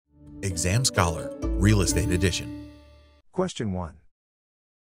Exam Scholar, Real Estate Edition. Question 1.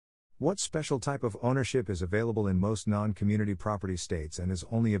 What special type of ownership is available in most non-community property states and is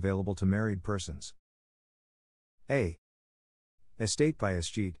only available to married persons? A. Estate by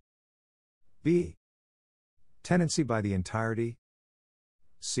escheat. B. Tenancy by the entirety.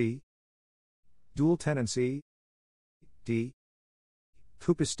 C. Dual tenancy. D.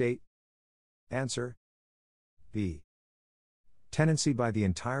 Coup estate. Answer. B. Tenancy by the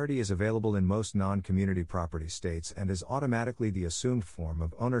entirety is available in most non-community property states and is automatically the assumed form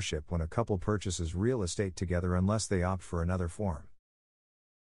of ownership when a couple purchases real estate together unless they opt for another form.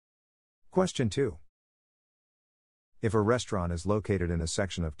 Question 2. If a restaurant is located in a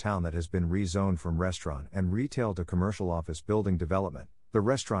section of town that has been rezoned from restaurant and retail to commercial office building development, the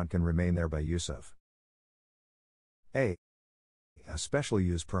restaurant can remain there by use of A. A special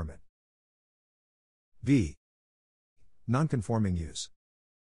use permit. B. Non-conforming use.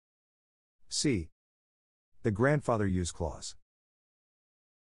 C. The grandfather use clause.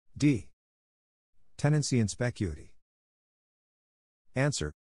 D. Tenancy in specuity.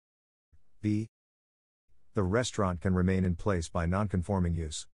 Answer. B. The restaurant can remain in place by non-conforming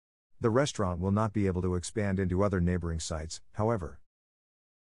use. The restaurant will not be able to expand into other neighboring sites, however.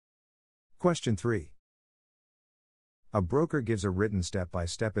 Question 3. A broker gives a written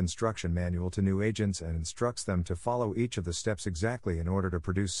step-by-step instruction manual to new agents and instructs them to follow each of the steps exactly in order to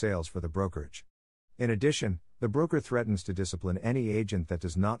produce sales for the brokerage. In addition, the broker threatens to discipline any agent that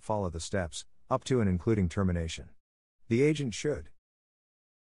does not follow the steps, up to and including termination. The agent should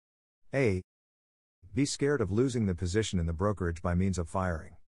A. Be scared of losing the position in the brokerage by means of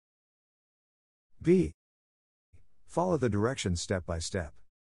firing. B. Follow the directions step by step.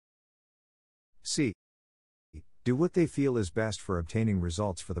 C. Do what they feel is best for obtaining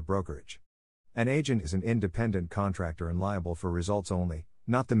results for the brokerage. An agent is an independent contractor and liable for results only,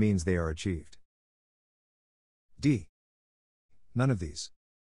 not the means they are achieved. D. None of these.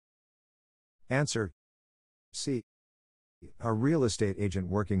 Answer. C. A real estate agent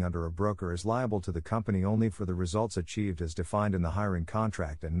working under a broker is liable to the company only for the results achieved as defined in the hiring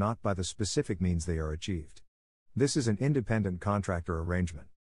contract and not by the specific means they are achieved. This is an independent contractor arrangement.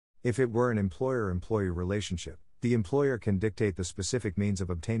 If it were an employer-employee relationship, the employer can dictate the specific means of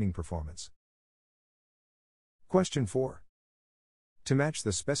obtaining performance. Question 4. To match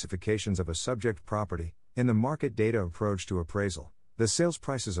the specifications of a subject property, in the market data approach to appraisal, the sales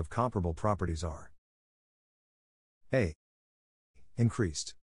prices of comparable properties are A.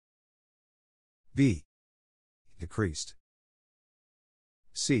 Increased. B. Decreased.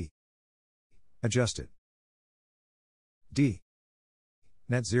 C. Adjusted. D.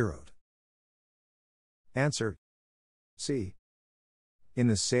 Net zeroed. Answer. C. In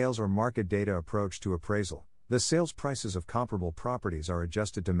the sales or market data approach to appraisal, the sales prices of comparable properties are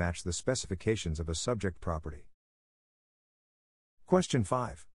adjusted to match the specifications of a subject property. Question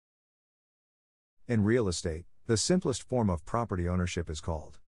 5. In real estate, the simplest form of property ownership is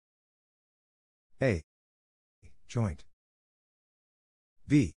called A. Joint.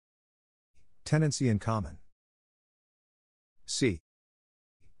 B. Tenancy in common. C.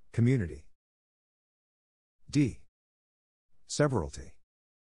 Community. D. Severalty.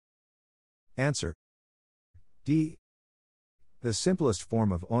 Answer. D. The simplest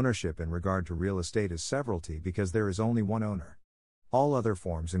form of ownership in regard to real estate is severalty because there is only one owner. All other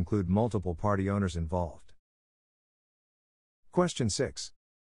forms include multiple party owners involved. Question 6.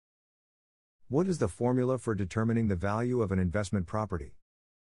 What is the formula for determining the value of an investment property?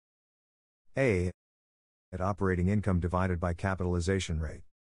 A. Net operating income divided by capitalization rate.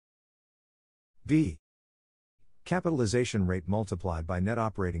 B. Capitalization rate multiplied by net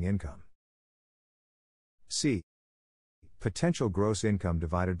operating income. C. Potential gross income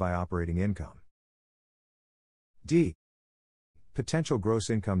divided by operating income. D. Potential gross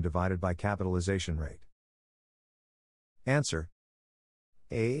income divided by capitalization rate. Answer.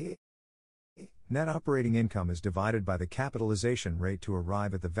 A. Net operating income is divided by the capitalization rate to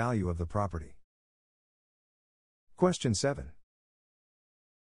arrive at the value of the property. Question 7.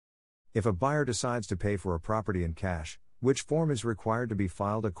 If a buyer decides to pay for a property in cash, which form is required to be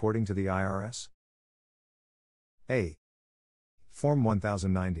filed according to the IRS? A. Form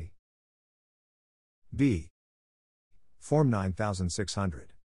 1090. B. Form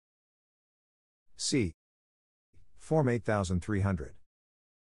 9600. C. Form 8300.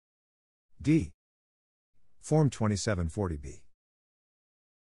 D. Form 2740B.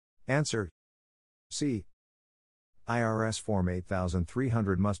 Answer. C. IRS Form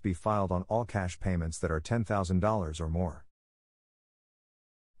 8300 must be filed on all cash payments that are $10,000 or more.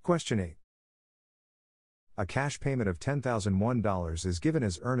 Question 8. A cash payment of $10,001 is given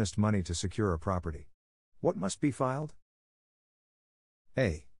as earnest money to secure a property. What must be filed?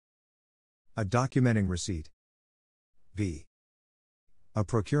 A. A documenting receipt. B. A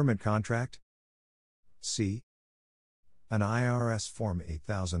procurement contract. C. An IRS Form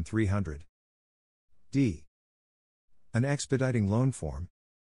 8300. D. An expediting loan form.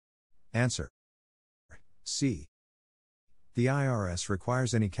 Answer. C. The IRS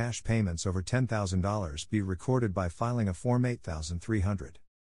requires any cash payments over $10,000 be recorded by filing a Form 8300.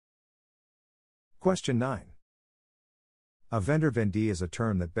 Question 9. A vendor vendee is a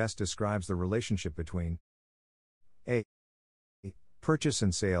term that best describes the relationship between A. Purchase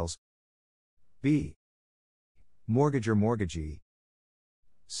and sales. B. Mortgager mortgagee.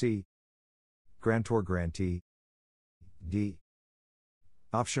 C. Grantor grantee. D.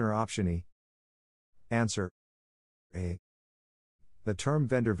 Optioner optionee. Answer. A. The term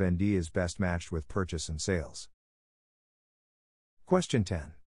vendor vendee is best matched with purchase and sales. Question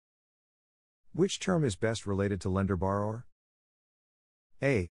 10. Which term is best related to lender borrower?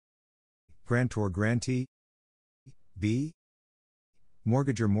 A. Grantor grantee. B.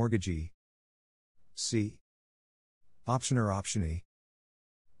 Mortgager mortgagee. C. Optioner optionee.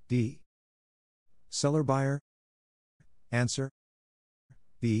 D. Seller buyer. Answer.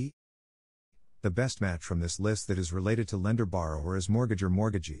 B. The best match from this list that is related to lender borrower is mortgager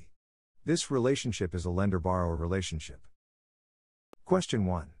mortgagee. This relationship is a lender borrower relationship. Question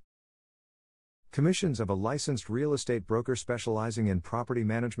 1. Commissions of a licensed real estate broker specializing in property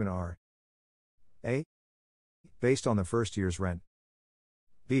management are A. Based on the first year's rent.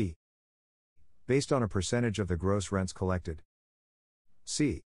 B. Based on a percentage of the gross rents collected.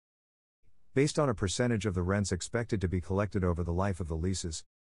 C. Based on a percentage of the rents expected to be collected over the life of the leases.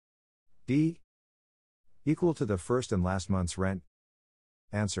 D. Equal to the first and last month's rent.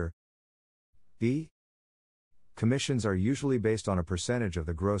 Answer. B. Commissions are usually based on a percentage of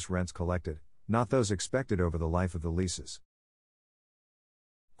the gross rents collected, not those expected over the life of the leases.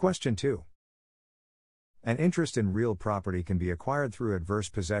 Question 2. An interest in real property can be acquired through adverse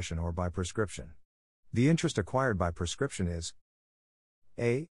possession or by prescription. The interest acquired by prescription is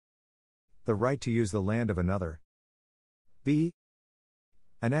A. The right to use the land of another. B.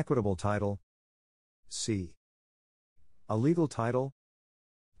 An equitable title. C. A legal title.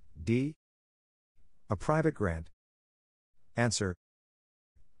 D. A private grant. Answer.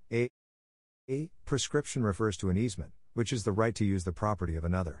 A. Prescription refers to an easement, which is the right to use the property of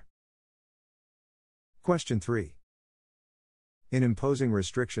another. Question 3. In imposing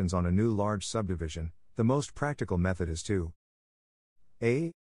restrictions on a new large subdivision, the most practical method is to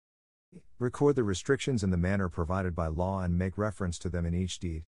A. Record the restrictions in the manner provided by law and make reference to them in each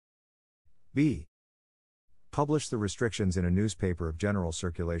deed. B. Publish the restrictions in a newspaper of general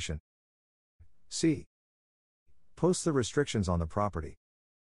circulation. C. Post the restrictions on the property.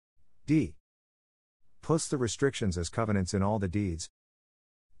 D. Post the restrictions as covenants in all the deeds.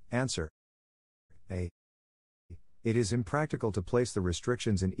 Answer. A. It is impractical to place the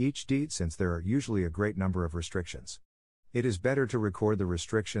restrictions in each deed since there are usually a great number of restrictions. It is better to record the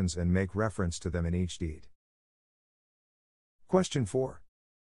restrictions and make reference to them in each deed. Question 4.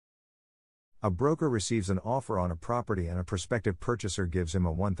 A broker receives an offer on a property and a prospective purchaser gives him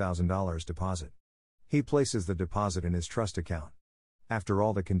a $1,000 deposit. He places the deposit in his trust account. After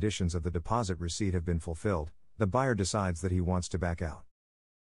all the conditions of the deposit receipt have been fulfilled, the buyer decides that he wants to back out.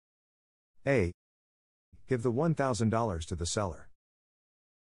 A. Give the $1,000 to the seller.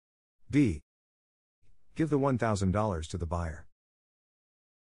 B. Give the $1,000 to the buyer.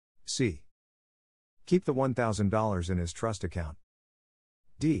 C. Keep the $1,000 in his trust account.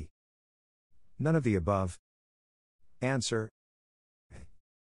 D. None of the above. Answer.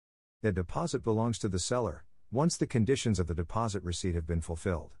 The deposit belongs to the seller, once the conditions of the deposit receipt have been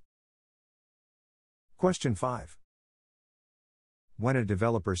fulfilled. Question 5. When a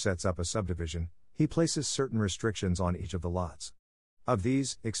developer sets up a subdivision, he places certain restrictions on each of the lots. Of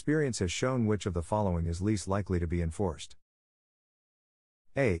these, experience has shown which of the following is least likely to be enforced.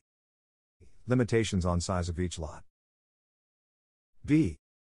 A. Limitations on size of each lot. B.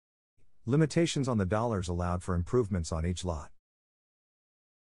 Limitations on the dollars allowed for improvements on each lot.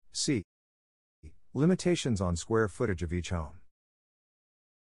 C. Limitations on square footage of each home.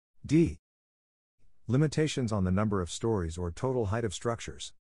 D. Limitations on the number of stories or total height of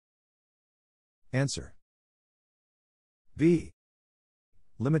structures. Answer. B.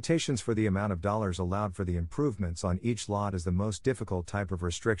 Limitations for the amount of dollars allowed for the improvements on each lot is the most difficult type of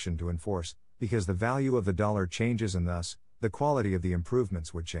restriction to enforce, because the value of the dollar changes and thus, the quality of the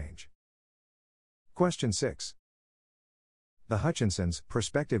improvements would change. Question 6. The Hutchinsons,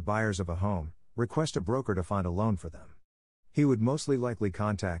 prospective buyers of a home, request a broker to find a loan for them. He would mostly likely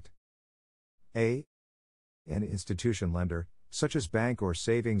contact A. An institution lender, such as bank or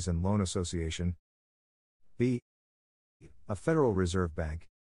savings and loan association. B. A Federal Reserve Bank.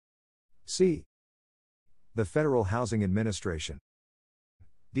 C. The Federal Housing Administration.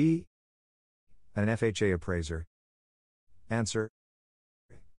 D. An FHA appraiser. Answer.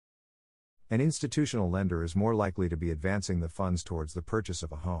 An institutional lender is more likely to be advancing the funds towards the purchase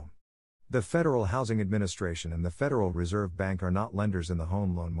of a home. The Federal Housing Administration and the Federal Reserve Bank are not lenders in the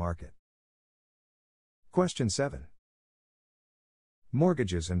home loan market. Question 7.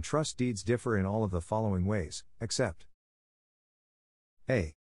 Mortgages and trust deeds differ in all of the following ways, except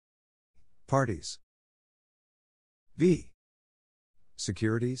A. Parties. B.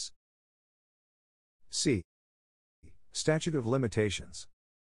 Securities. C. Statute of limitations.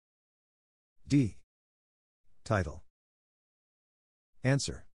 D. Title.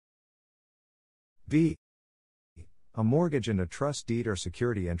 Answer. B. A mortgage and a trust deed are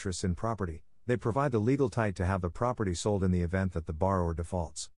security interests in property. They provide the legal title to have the property sold in the event that the borrower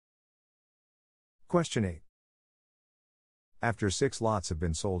defaults. Question 8. After 6 lots have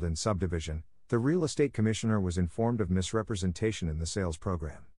been sold in subdivision, the real estate commissioner was informed of misrepresentation in the sales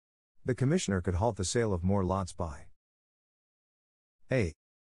program. The commissioner could halt the sale of more lots by A.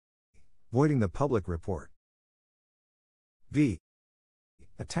 Voiding the public report. B.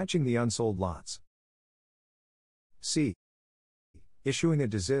 Attaching the unsold lots. C. Issuing a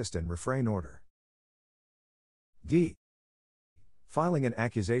desist and refrain order. D. Filing an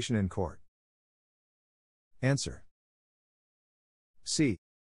accusation in court. Answer. C.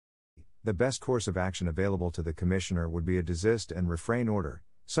 The best course of action available to the commissioner would be a desist and refrain order.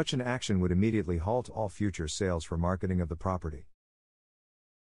 Such an action would immediately halt all future sales for marketing of the property.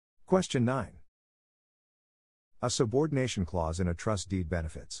 Question 9. A subordination clause in a trust deed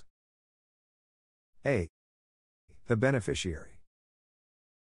benefits A. The beneficiary.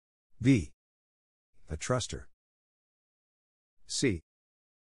 B. The trustor. C.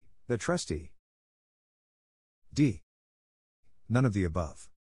 The trustee. D. None of the above.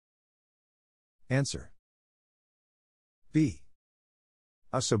 Answer. B.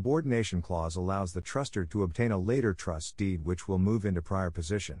 A subordination clause allows the trustor to obtain a later trust deed which will move into prior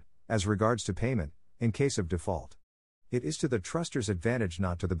position, as regards to payment, in case of default. It is to the trustor's advantage,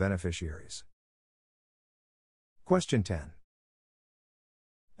 not to the beneficiaries. Question 10.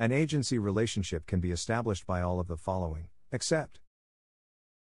 An agency relationship can be established by all of the following, except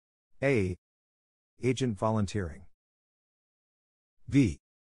A. Agent volunteering. B.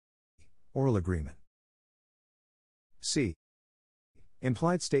 Oral agreement. C.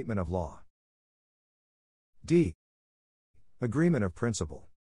 Implied statement of law. D. Agreement of principle.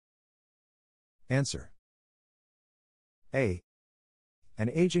 Answer. A. An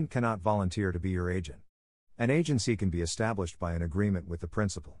agent cannot volunteer to be your agent. An agency can be established by an agreement with the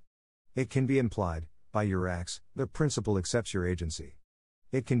principal. It can be implied, by your acts, the principal accepts your agency.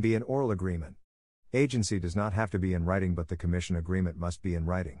 It can be an oral agreement. Agency does not have to be in writing, but the commission agreement must be in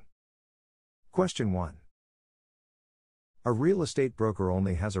writing. Question 1. A real estate broker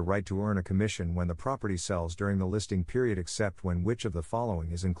only has a right to earn a commission when the property sells during the listing period, except when which of the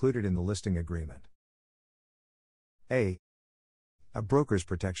following is included in the listing agreement? A. A broker's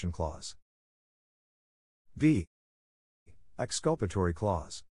protection clause. B. Exculpatory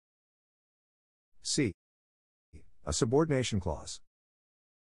clause. C. A subordination clause.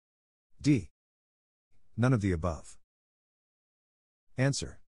 D. None of the above.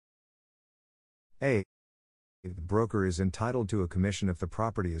 Answer. A. The broker is entitled to a commission if the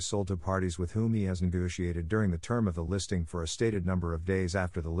property is sold to parties with whom he has negotiated during the term of the listing for a stated number of days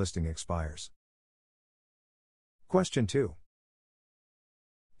after the listing expires. Question 2.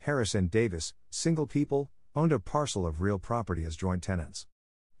 Harris and Davis, single people, owned a parcel of real property as joint tenants.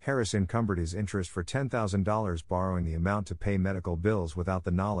 Harris encumbered his interest for $10,000, borrowing the amount to pay medical bills without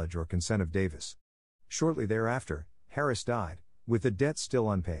the knowledge or consent of Davis. Shortly thereafter, Harris died, with the debt still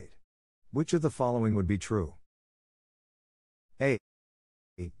unpaid. Which of the following would be true? A.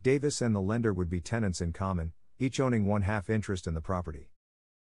 Davis and the lender would be tenants in common, each owning 1/2 interest in the property.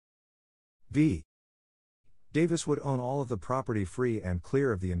 B. Davis would own all of the property free and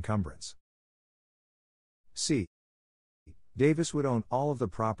clear of the encumbrance. C. Davis would own all of the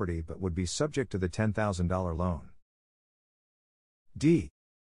property but would be subject to the $10,000 loan. D.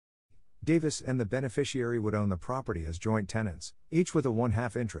 Davis and the beneficiary would own the property as joint tenants, each with a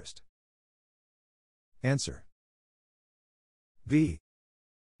 1/2 interest. Answer. B.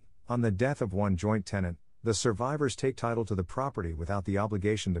 On the death of one joint tenant, the survivors take title to the property without the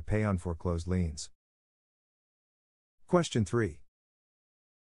obligation to pay on foreclosed liens. Question 3.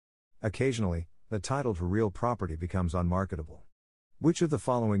 Occasionally, the title to real property becomes unmarketable. Which of the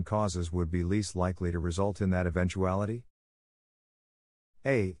following causes would be least likely to result in that eventuality?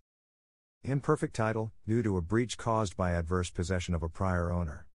 A. Imperfect title, due to a breach caused by adverse possession of a prior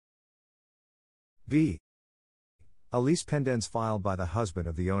owner. B. A lease pendens filed by the husband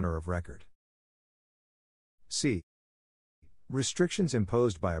of the owner of record. C. Restrictions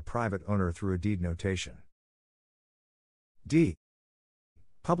imposed by a private owner through a deed notation. D.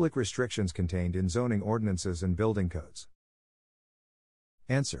 Public restrictions contained in zoning ordinances and building codes.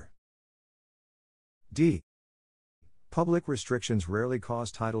 Answer. D. Public restrictions rarely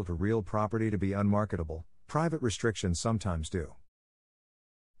cause title to real property to be unmarketable, private restrictions sometimes do.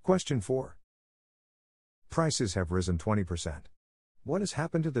 Question 4. Prices have risen 20%. What has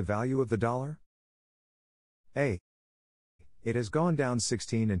happened to the value of the dollar? A. It has gone down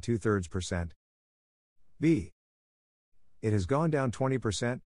 16 2/3%. B. It has gone down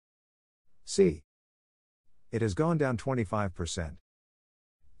 20%. C. It has gone down 25%.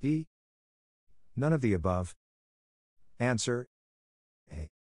 D. None of the above. Answer. A.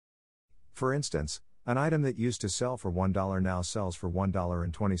 For instance, an item that used to sell for $1 now sells for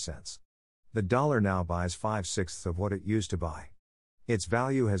 $1.20. The dollar now buys 5/6 of what it used to buy. Its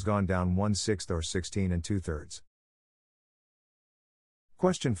value has gone down 1/6 or 16 2/3.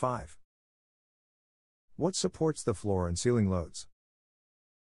 Question 5. What supports the floor and ceiling loads?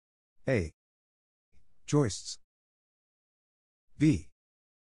 A. Joists. B.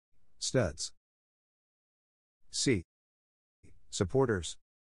 Studs. C. Supporters.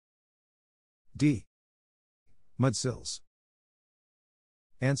 D. Mudsills.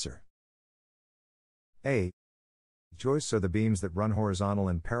 Answer. A. Joists are the beams that run horizontal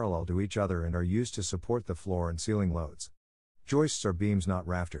and parallel to each other and are used to support the floor and ceiling loads. Joists are beams, not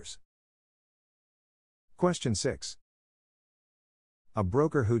rafters. Question 6. A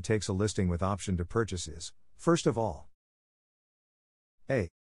broker who takes a listing with option to purchase is, first of all, A.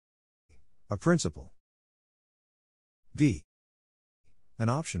 A principal. B. An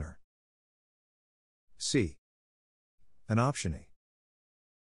optioner. C. An optionee.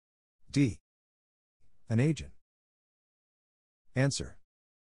 D. An agent. Answer.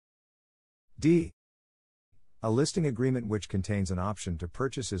 D. A listing agreement which contains an option to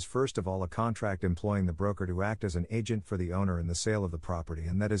purchase is first of all a contract employing the broker to act as an agent for the owner in the sale of the property,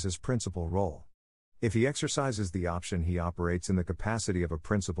 and that is his principal role. If he exercises the option, he operates in the capacity of a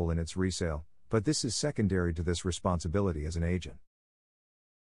principal in its resale, but this is secondary to this responsibility as an agent.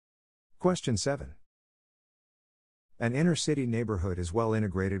 Question 7. An inner-city neighborhood is well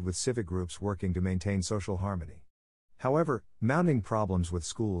integrated with civic groups working to maintain social harmony. However, mounting problems with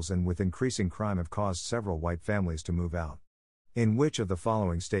schools and with increasing crime have caused several white families to move out. In which of the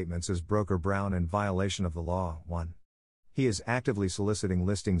following statements is broker Brown in violation of the law? 1. He is actively soliciting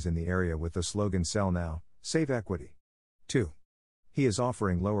listings in the area with the slogan "Sell Now, Save Equity." 2. He is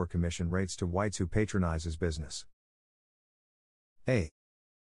offering lower commission rates to whites who patronize his business. A.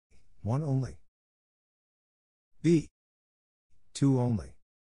 1 only. B. 2 only.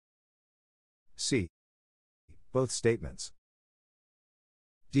 C. Both statements.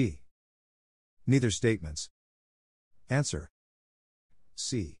 D. Neither statements. Answer.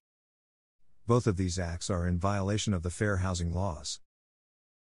 C. Both of these acts are in violation of the fair housing laws.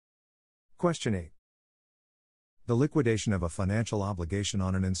 Question 8. The liquidation of a financial obligation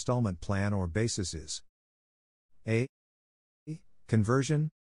on an installment plan or basis is A.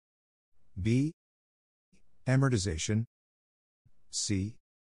 Conversion. B. Amortization. C.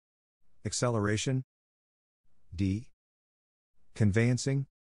 Acceleration. D. Conveyancing.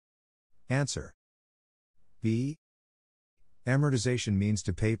 Answer. B. Amortization means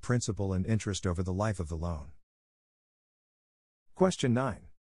to pay principal and interest over the life of the loan. Question 9.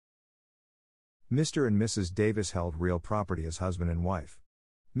 Mr. and Mrs. Davis held real property as husband and wife.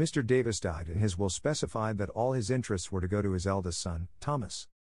 Mr. Davis died and his will specified that all his interests were to go to his eldest son, Thomas.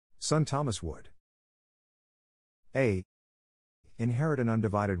 Son Thomas would A. Inherit an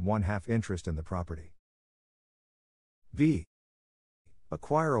undivided 1/2 interest in the property. B.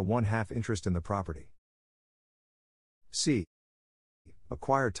 Acquire a 1/2 interest in the property. C.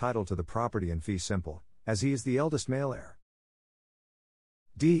 Acquire title to the property in fee simple, as he is the eldest male heir.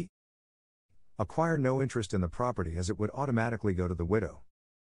 D. Acquire no interest in the property as it would automatically go to the widow.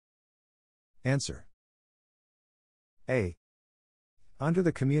 Answer. A. Under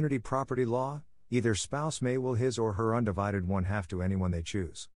the community property law, either spouse may will his or her undivided 1/2 to anyone they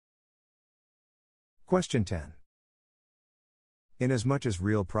choose. Question 10. Inasmuch as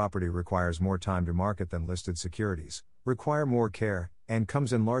real property requires more time to market than listed securities, require more care, and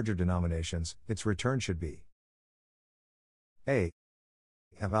comes in larger denominations, its return should be A.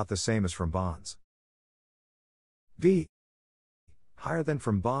 About the same as from bonds. B. Higher than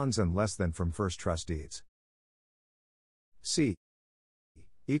from bonds and less than from first trust deeds. C.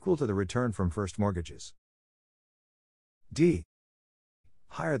 Equal to the return from first mortgages. D.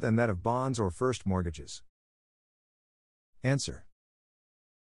 Higher than that of bonds or first mortgages. Answer.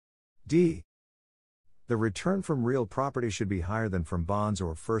 D. The return from real property should be higher than from bonds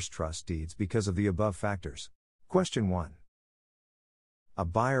or first trust deeds because of the above factors. Question 1. A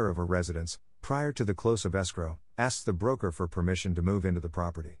buyer of a residence, prior to the close of escrow, asks the broker for permission to move into the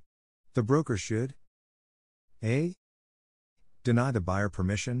property. The broker should A. Deny the buyer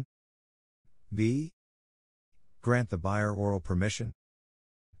permission. B. Grant the buyer oral permission.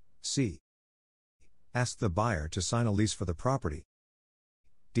 C. Ask the buyer to sign a lease for the property.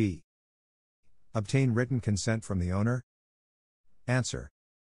 D. Obtain written consent from the owner. Answer.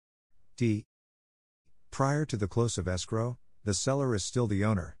 D. Prior to the close of escrow, the seller is still the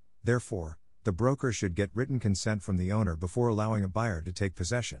owner, therefore, the broker should get written consent from the owner before allowing a buyer to take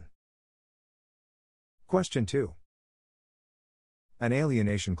possession. Question 2. An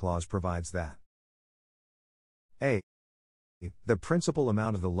alienation clause provides that A. The principal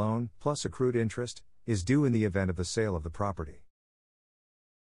amount of the loan, plus accrued interest, is due in the event of the sale of the property.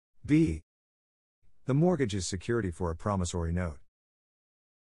 B. The mortgage is security for a promissory note.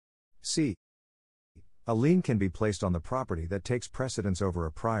 C. A lien can be placed on the property that takes precedence over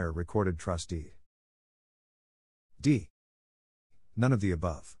a prior recorded trust deed. D. None of the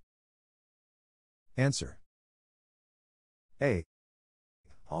above. Answer. A.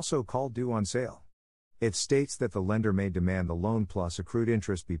 Also called due on sale. It states that the lender may demand the loan plus accrued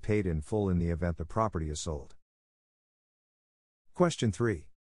interest be paid in full in the event the property is sold. Question 3.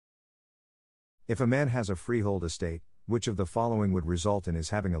 If a man has a freehold estate, which of the following would result in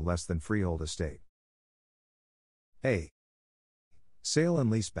his having a less than freehold estate? A. Sale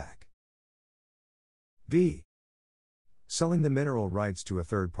and leaseback. B. Selling the mineral rights to a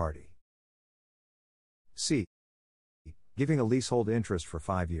third party. C. Giving a leasehold interest for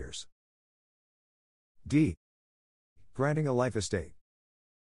 5 years. D. Granting a life estate.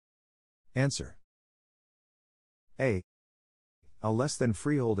 Answer. A. A less than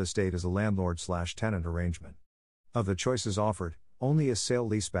freehold estate is a landlord/tenant arrangement. Of the choices offered, only a sale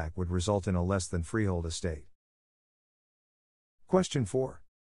leaseback would result in a less than freehold estate. Question 4.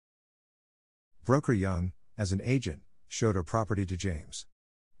 Broker Young, as an agent, showed a property to James.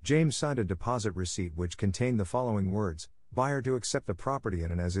 James signed a deposit receipt which contained the following words: buyer to accept the property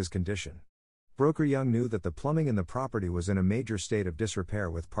in an as-is condition. Broker Young knew that the plumbing in the property was in a major state of disrepair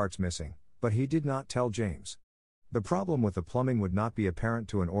with parts missing, but he did not tell James. The problem with the plumbing would not be apparent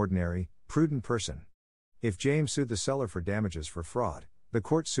to an ordinary, prudent person. If James sued the seller for damages for fraud, the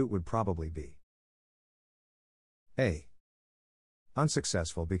court suit would probably be A.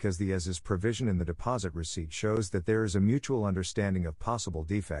 Unsuccessful because the as-is provision in the deposit receipt shows that there is a mutual understanding of possible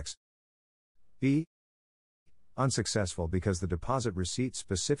defects. B. Unsuccessful because the deposit receipt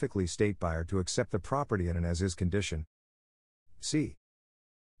specifically state buyer to accept the property in an as-is condition. C.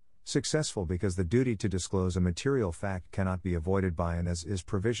 Successful because the duty to disclose a material fact cannot be avoided by an as-is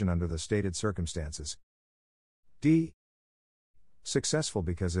provision under the stated circumstances. D. Successful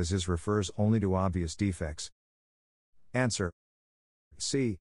because as-is refers only to obvious defects. Answer.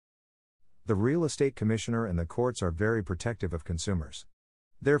 C. The real estate commissioner and the courts are very protective of consumers.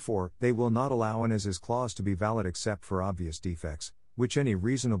 Therefore, they will not allow an as-is clause to be valid except for obvious defects, which any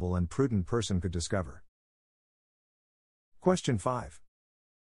reasonable and prudent person could discover. Question 5.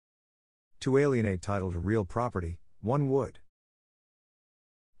 To alienate title to real property, one would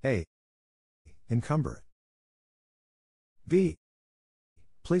A. Encumber it. B.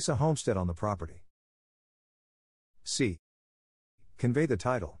 Place a homestead on the property. C. Convey the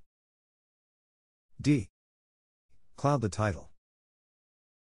title. D. Cloud the title.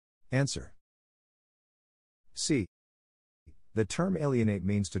 Answer. C. The term alienate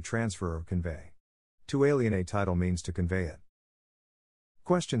means to transfer or convey. To alienate title means to convey it.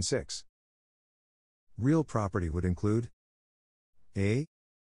 Question 6. Real property would include A.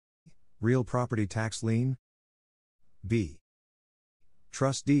 Real property tax lien. B.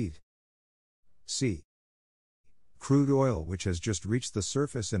 Trust deed. C. Crude oil which has just reached the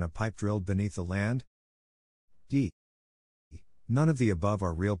surface in a pipe drilled beneath the land. D. None of the above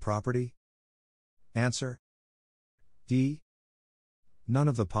are real property. Answer. D. None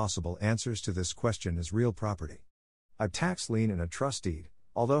of the possible answers to this question is real property. A tax lien and a trust deed,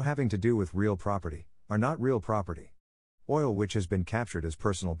 although having to do with real property, are not real property. Oil which has been captured is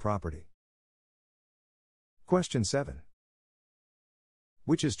personal property. Question 7.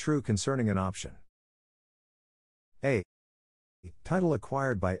 Which is true concerning an option? A. Title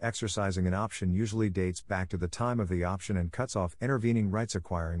acquired by exercising an option usually dates back to the time of the option and cuts off intervening rights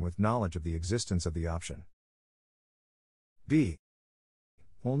acquiring with knowledge of the existence of the option. B.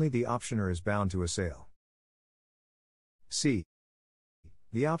 Only the optioner is bound to a sale. C.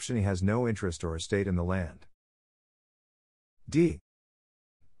 The optionee has no interest or estate in the land. D.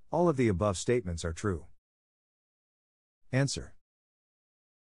 All of the above statements are true. Answer.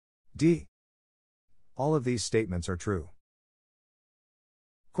 D. All of these statements are true.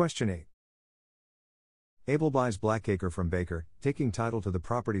 Question 8. Abel buys Blackacre from Baker, taking title to the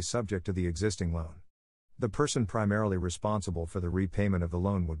property subject to the existing loan. The person primarily responsible for the repayment of the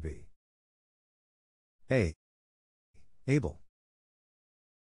loan would be A. Abel.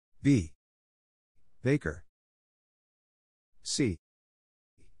 B. Baker. C.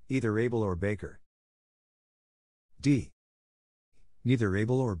 Either Abel or Baker. D. Neither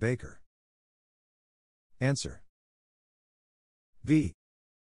Abel or Baker. Answer. B.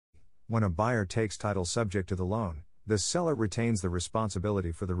 When a buyer takes title subject to the loan, the seller retains the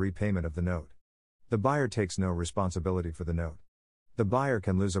responsibility for the repayment of the note. The buyer takes no responsibility for the note. The buyer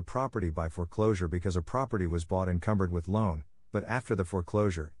can lose a property by foreclosure because a property was bought encumbered with loan, but after the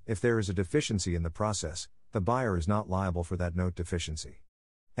foreclosure, if there is a deficiency in the process, the buyer is not liable for that note deficiency.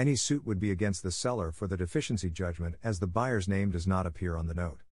 Any suit would be against the seller for the deficiency judgment as the buyer's name does not appear on the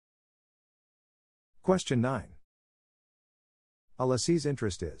note. Question 9. A lessee's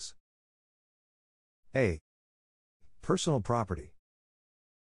interest is A. Personal property.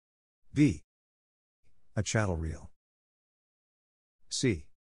 B. A chattel reel. C.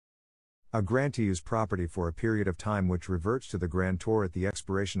 A grant to use property for a period of time which reverts to the grantor at the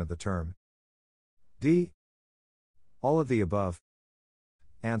expiration of the term. D. All of the above.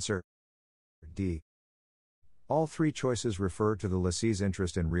 Answer. D. All three choices refer to the lessee's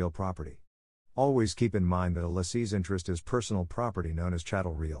interest in real property. Always keep in mind that a lessee's interest is personal property known as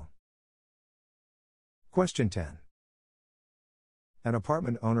chattel reel. Question 10. An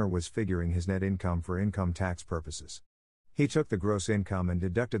apartment owner was figuring his net income for income tax purposes. He took the gross income and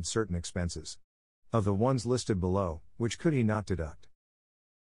deducted certain expenses. Of the ones listed below, which could he not deduct?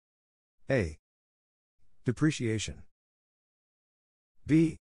 A. Depreciation.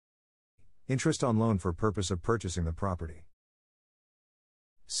 B. Interest on loan for purpose of purchasing the property.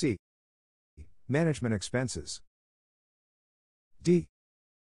 C. Management expenses. D.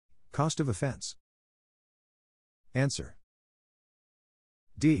 Cost of offense. Answer.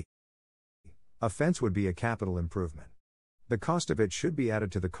 D. Offense would be a capital improvement. The cost of it should be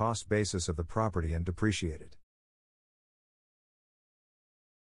added to the cost basis of the property and depreciated.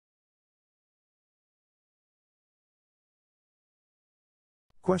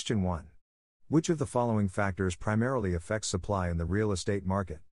 Question 1. Which of the following factors primarily affects supply in the real estate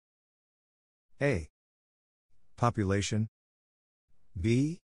market? A. Population.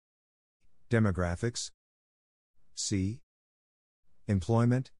 B. Demographics. C.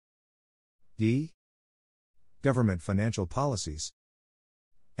 Employment. D. Government financial policies.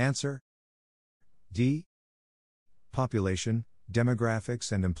 Answer. D. Population,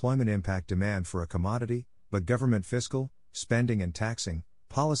 demographics and employment impact demand for a commodity, but government fiscal, spending and taxing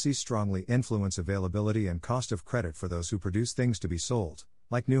policies strongly influence availability and cost of credit for those who produce things to be sold,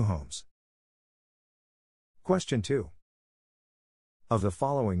 like new homes. Question 2. Of the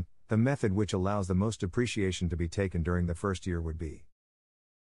following, the method which allows the most depreciation to be taken during the first year would be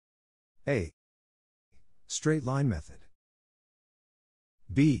A. Straight line method.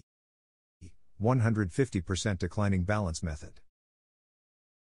 B. 150% declining balance method.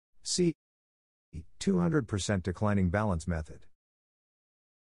 C. 200% declining balance method.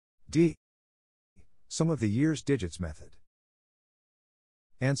 D. Sum of the year's digits method.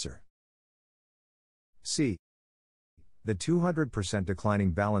 Answer. C. The 200%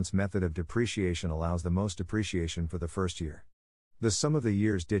 declining balance method of depreciation allows the most depreciation for the first year. The sum of the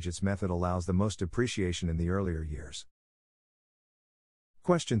year's digits method allows the most depreciation in the earlier years.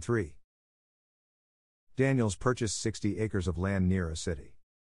 Question 3. Daniels purchased 60 acres of land near a city.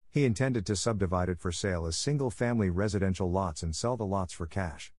 He intended to subdivide it for sale as single-family residential lots and sell the lots for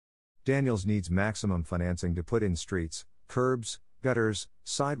cash. Daniels needs maximum financing to put in streets, curbs, gutters,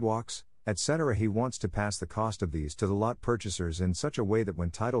 sidewalks, etc. He wants to pass the cost of these to the lot purchasers in such a way that when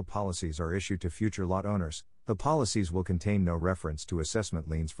title policies are issued to future lot owners, the policies will contain no reference to assessment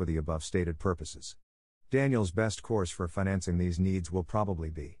liens for the above stated purposes. Daniel's best course for financing these needs will probably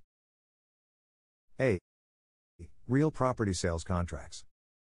be A. Real property sales contracts.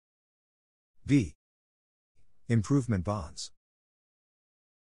 B. Improvement bonds.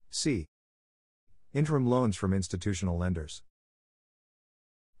 C. Interim loans from institutional lenders.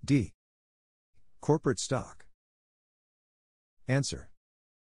 D. Corporate stock. Answer.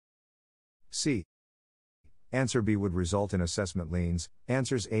 C. Answer B would result in assessment liens.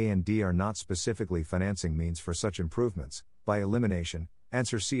 Answers A and D are not specifically financing means for such improvements. By elimination,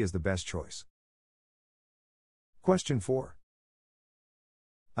 answer C is the best choice. Question 4.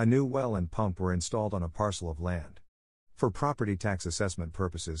 A new well and pump were installed on a parcel of land. For property tax assessment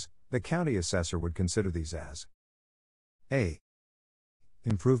purposes, the county assessor would consider these as A.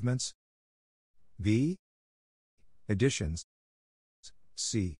 Improvements, B. Additions,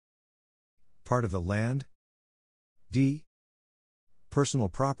 C. Part of the land, D. Personal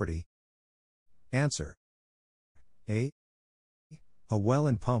property. Answer. A. A well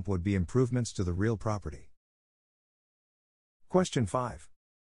and pump would be improvements to the real property. Question 5.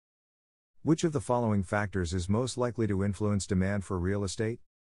 Which of the following factors is most likely to influence demand for real estate?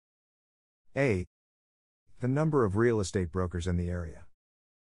 A. The number of real estate brokers in the area.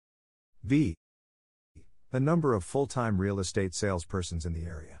 B. The number of full-time real estate salespersons in the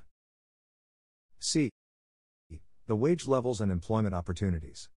area. C. The wage levels and employment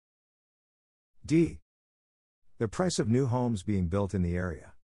opportunities. D. The price of new homes being built in the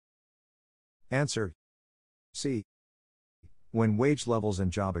area. Answer. C. When wage levels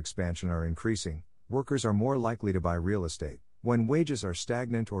and job expansion are increasing, workers are more likely to buy real estate. When wages are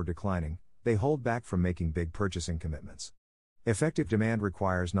stagnant or declining, they hold back from making big purchasing commitments. Effective demand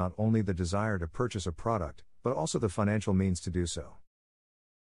requires not only the desire to purchase a product, but also the financial means to do so.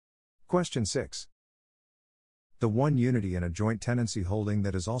 Question 6. The one unity in a joint tenancy holding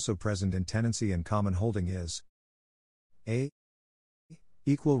that is also present in tenancy and common holding is A.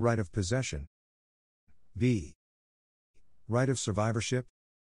 Equal right of possession, B. Right of survivorship,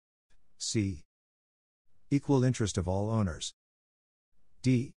 C. Equal interest of all owners,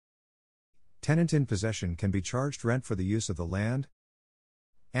 D. Tenant in possession can be charged rent for the use of the land.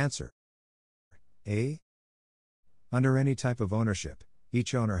 Answer. A. Under any type of ownership,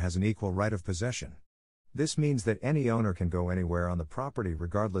 each owner has an equal right of possession. This means that any owner can go anywhere on the property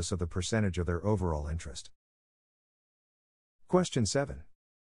regardless of the percentage of their overall interest. Question 7.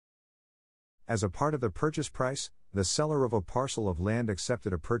 As a part of the purchase price, the seller of a parcel of land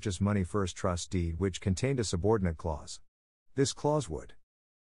accepted a purchase money first trust deed which contained a subordinate clause. This clause would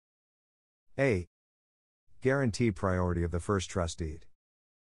A. Guarantee priority of the first trust deed,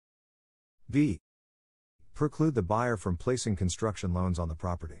 B. Preclude the buyer from placing construction loans on the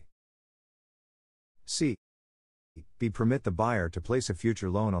property, C. B. Permit the buyer to place a future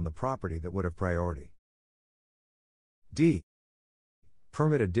loan on the property that would have priority, D.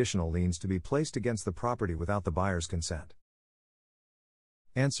 Permit additional liens to be placed against the property without the buyer's consent.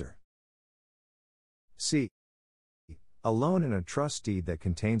 Answer. C. A loan in a trust deed that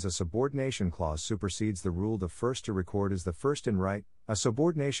contains a subordination clause supersedes the rule the first to record is the first in right. A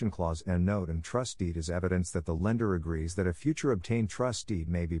subordination clause in a note and trust deed is evidence that the lender agrees that a future obtained trust deed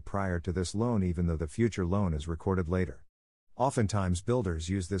may be prior to this loan even though the future loan is recorded later. Oftentimes builders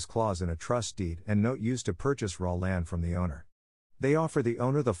use this clause in a trust deed and note used to purchase raw land from the owner. They offer the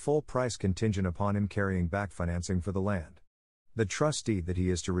owner the full price contingent upon him carrying back financing for the land. The trust deed that he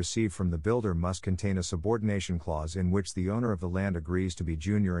is to receive from the builder must contain a subordination clause in which the owner of the land agrees to be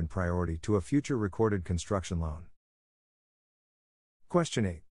junior in priority to a future recorded construction loan. Question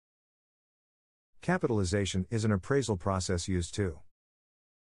 8. Capitalization is an appraisal process used to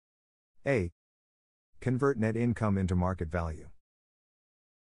A. Convert net income into market value,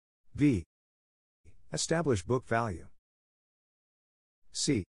 B. Establish book value,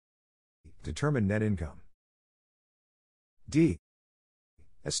 C. Determine net income, D.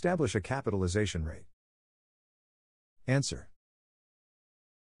 Establish a capitalization rate. Answer.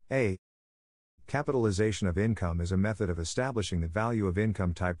 A. Capitalization of income is a method of establishing the value of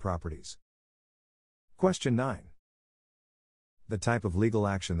income-type properties. Question 9. The type of legal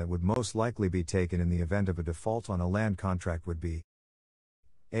action that would most likely be taken in the event of a default on a land contract would be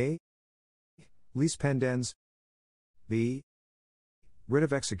A. Lease pendens, B. Writ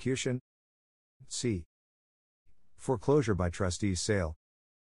of execution, C. Foreclosure by trustee's sale,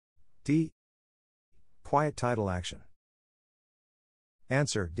 D. Quiet title action.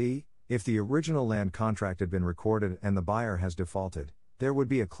 Answer. D. If the original land contract had been recorded and the buyer has defaulted, there would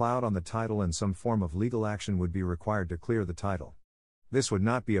be a cloud on the title and some form of legal action would be required to clear the title. This would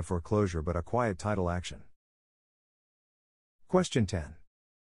not be a foreclosure but a quiet title action. Question 10.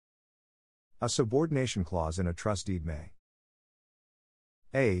 A subordination clause in a trust deed may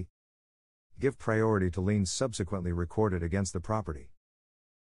A. Give priority to liens subsequently recorded against the property,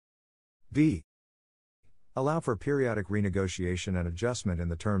 B. Allow for periodic renegotiation and adjustment in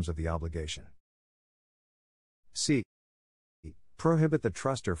the terms of the obligation, C. Prohibit the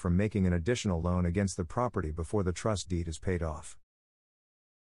truster from making an additional loan against the property before the trust deed is paid off.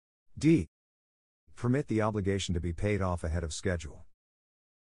 D. Permit the obligation to be paid off ahead of schedule.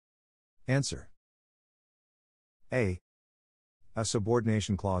 Answer. A. A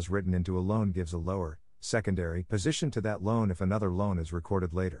subordination clause written into a loan gives a lower, secondary position to that loan if another loan is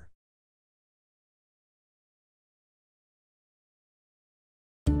recorded later.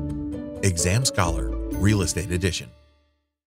 Exam Scholar, Real Estate Edition.